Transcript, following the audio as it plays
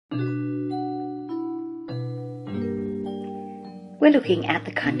We're looking at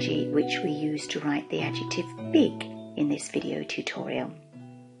the kanji which we use to write the adjective big in this video tutorial.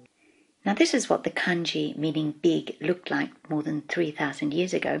 Now this is what the kanji meaning big looked like more than 3,000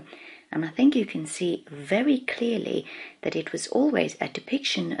 years ago, and I think you can see very clearly that it was always a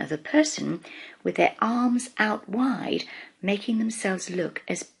depiction of a person with their arms out wide, making themselves look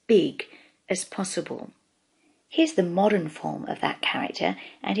as big as possible. Here's the modern form of that character,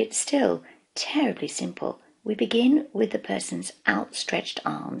 and it's still terribly simple. We begin with the person's outstretched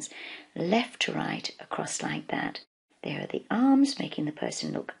arms, left to right, across like that. There are the arms, making the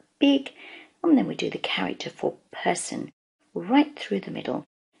person look big, and then we do the character for person right through the middle,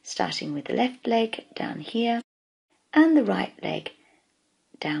 starting with the left leg down here and the right leg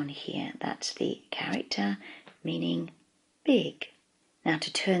down here. That's the character meaning big. Now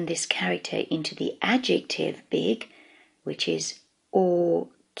to turn this character into the adjective big, which is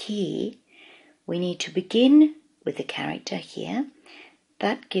oki, we need to begin with the character here.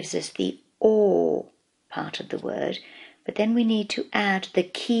 That gives us the o part of the word, but then we need to add the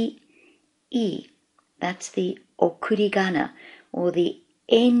ki-i. That's the okurigana, or the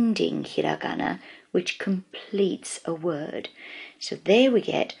ending hiragana, which completes a word. So there we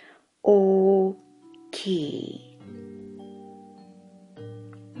get oki,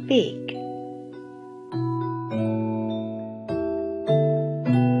 big.